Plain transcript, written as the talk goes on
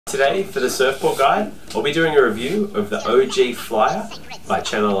Today for the Surfboard Guide, I'll be doing a review of the OG Flyer by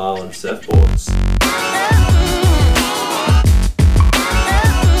Channel Islands Surfboards.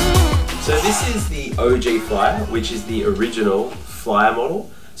 So this is the OG Flyer, which is the original Flyer model.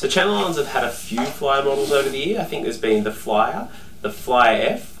 So Channel Islands have had a few Flyer models over the year. I think there's been the Flyer, the Flyer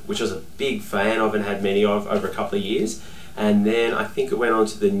F, which I was a big fan of and had many of over a couple of years. And then I think it went on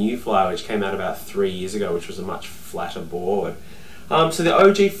to the new Flyer, which came out about 3 years ago, which was a much flatter board. So the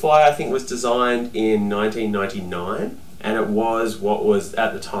OG Flyer, I think, was designed in 1999, and it was what was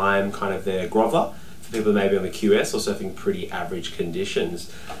at the time kind of their groveler for people maybe on the QS or surfing pretty average conditions.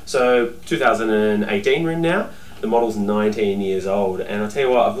 So 2018 we're in now. The model's 19 years old, and I'll tell you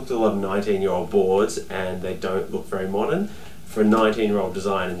what, I've looked at a lot of 19-year-old boards and they don't look very modern. For a 19-year-old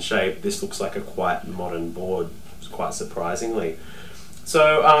design and shape, this looks like a quite modern board, quite surprisingly.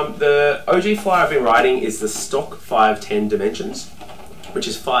 So the OG Flyer I've been riding is the stock 510 dimensions, which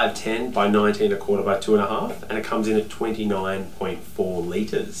is 510 by 19.25 by 2.5, and it comes in at 29.4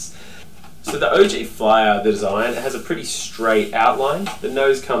 litres. So the OG Flyer, the design, it has a pretty straight outline. The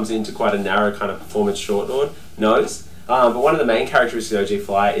nose comes into quite a narrow kind of performance shortboard nose, but one of the main characteristics of the OG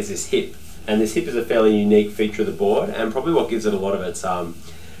Flyer is this hip, and this hip is a fairly unique feature of the board, and probably what gives it a lot of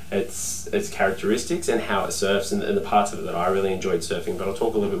its characteristics and how it surfs, and the parts of it that I really enjoyed surfing, but I'll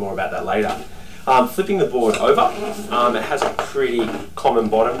talk a little bit more about that later. Flipping the board over, it has a pretty common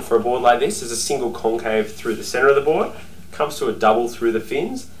bottom for a board like this. There's a single concave through the centre of the board, comes to a double through the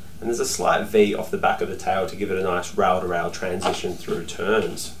fins, and there's a slight V off the back of the tail to give it a nice rail-to-rail transition through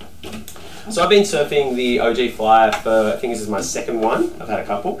turns. So I've been surfing the OG Flyer for, I think this is my second one. I've had a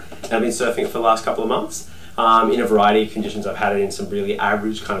couple, and I've been surfing it for the last couple of months. In a variety of conditions. I've had it in some really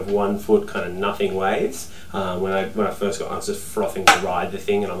average kind of 1 foot kind of nothing waves. When I first got it, I was just frothing to ride the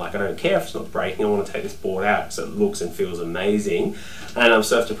thing, and I'm like, I don't care if it's not breaking, I want to take this board out because it looks and feels amazing. And I've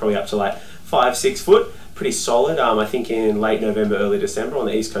surfed it probably up to like 5-6 foot, pretty solid. I think in late November, early December on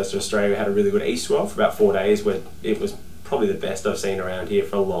the east coast of Australia we had a really good east swell for about 4 days where it was probably the best I've seen around here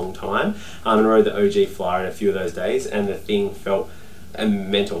for a long time. And I rode the OG Flyer in a few of those days, and the thing felt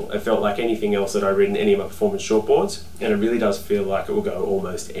mental. It felt like anything else that I've ridden any of my performance shortboards, and it really does feel like it will go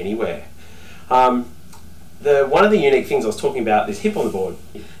almost anywhere. One of the unique things I was talking about, this hip on the board.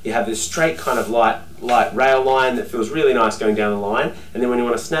 You have this straight kind of light rail line that feels really nice going down the line, and then when you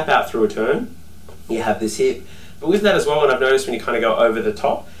want to snap out through a turn, you have this hip. But with that as well, and I've noticed when you kind of go over the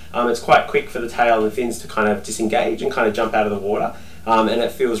top, it's quite quick for the tail and the fins to kind of disengage and kind of jump out of the water, and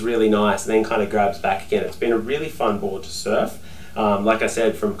it feels really nice, and then kind of grabs back again. It's been a really fun board to surf. Like I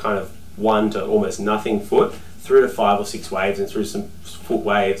said, from kind of 1 to almost nothing foot through to 5 or 6 waves and through some foot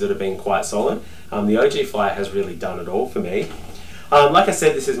waves that have been quite solid. The OG Flyer has really done it all for me. Like I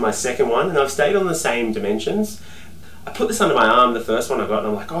said, this is my second one, and I've stayed on the same dimensions. I put this under my arm, the first one I got, and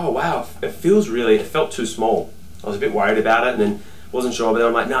I'm like, oh wow, it felt too small. I was a bit worried about it, and then wasn't sure, but then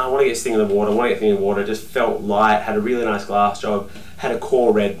I'm like, no, I want to get this thing in the water, It just felt light, had a really nice glass job, had a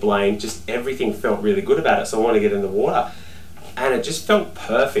core red blade, just everything felt really good about it, so I wanted to get in the water. And it just felt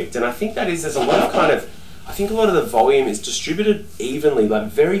perfect, and I think there's a lot of I think a lot of the volume is distributed evenly, like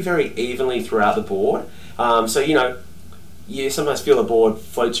very, very evenly throughout the board. So you know, you sometimes feel the board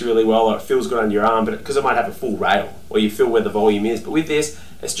floats you really well, or it feels good under your arm, but because it might have a full rail, or you feel where the volume is. But with this,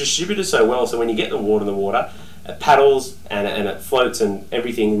 it's distributed so well, so when you get the water, it paddles and it floats and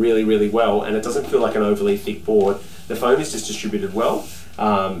everything really, really well, and it doesn't feel like an overly thick board. The foam is just distributed well.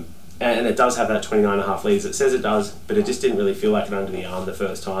 And it does have that 29.5 litres. It says it does, but it just didn't really feel like it under the arm the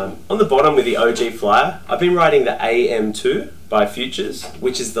first time. On the bottom with the OG Flyer, I've been riding the AM2 by Futures,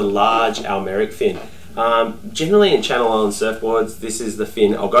 which is the large Merrick fin. Generally in Channel Islands Surfboards, this is the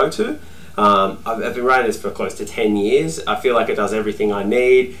fin I'll go to. I've been riding this for close to 10 years. I feel like it does everything I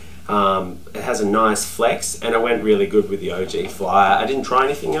need. It has a nice flex, and it went really good with the OG Flyer. I didn't try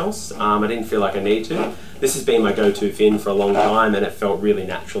anything else. I didn't feel like I need to. This has been my go-to fin for a long time, and it felt really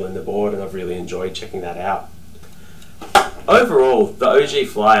natural in the board, and I've really enjoyed checking that out. Overall, the OG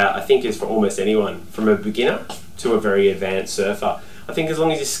Flyer I think is for almost anyone, from a beginner to a very advanced surfer. I think as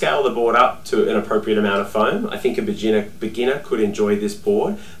long as you scale the board up to an appropriate amount of foam, I think a beginner could enjoy this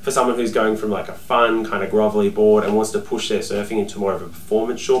board. For someone who's going from like a fun kind of grovelly board and wants to push their surfing into more of a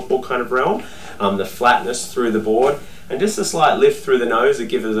performance shortboard kind of realm, the flatness through the board and just a slight lift through the nose that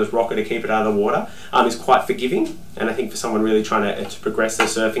gives it a rocker to keep it out of the water is quite forgiving. And I think for someone really trying to progress their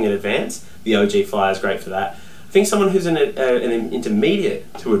surfing in advance, the OG Flyer is great for that. I think someone who's an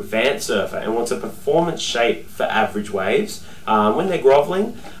intermediate to advanced surfer and wants a performance shape for average waves, when they're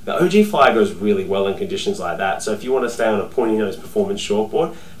groveling, the OG Flyer goes really well in conditions like that. So if you want to stay on a pointy nose performance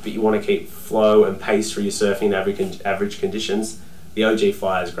shortboard, but you want to keep flow and pace through your surfing in average conditions, the OG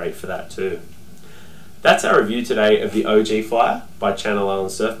Flyer is great for that too. That's our review today of the OG Flyer by Channel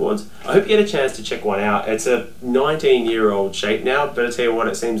Islands Surfboards. I hope you get a chance to check one out. It's a 19-year-old shape now, but I tell you what,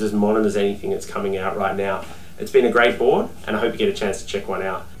 it seems as modern as anything that's coming out right now. It's been a great board, and I hope you get a chance to check one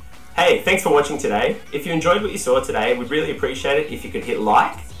out. Hey, thanks for watching today. If you enjoyed what you saw today, we'd really appreciate it if you could hit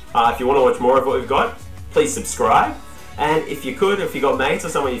like. If you want to watch more of what we've got, please subscribe. And if you got mates or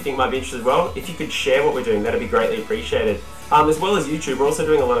someone you think might be interested as well, if you could share what we're doing, that'd be greatly apprecited. As well as YouTube, we're also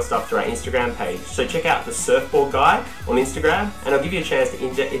doing a lot of stuff through our Instagram page. So check out the Surfboard Guy on Instagram, and I'll give you a chance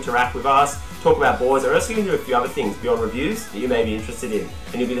to interact with us, talk about boards. We're also going to do a few other things beyond reviews that you may be interested in,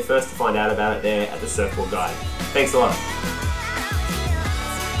 and you'll be the first to find out about it there at the Surfboard Guy. Thanks a lot.